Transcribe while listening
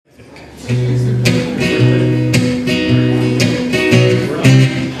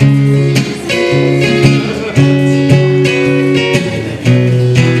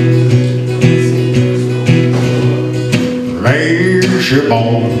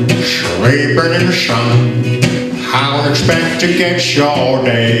LAZYBONES, sleeping in the sun. How expect to get your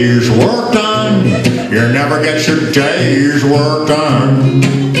day's work done? You never get your day's work done.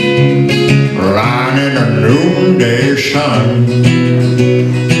 Lying in the noonday sun.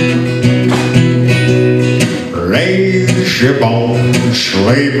 LAZYBONES,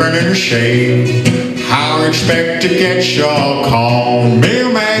 sleeping in the shade. How expect to get your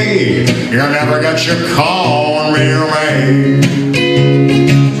cornmeal made? You never get your cornmeal made.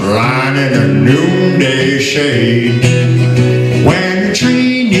 Lying in the noonday shade. When the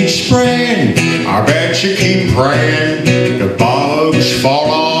tree needs spraying, I bet you keep praying the bugs fall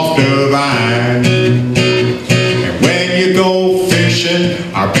off the vine. And when you go fishing,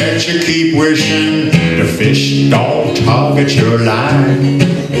 I bet you keep wishing the fish don't tug at your line.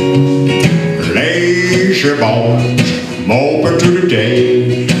 LAZYBONES, moping through the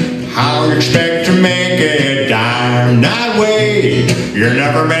day. How you expect to make a dime that way? You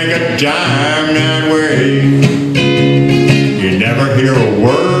never make a dime that way. You never hear a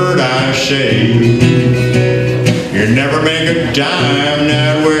word I say. You never make a dime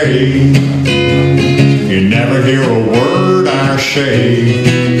that way. You never hear a word I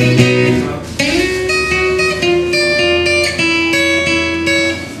say.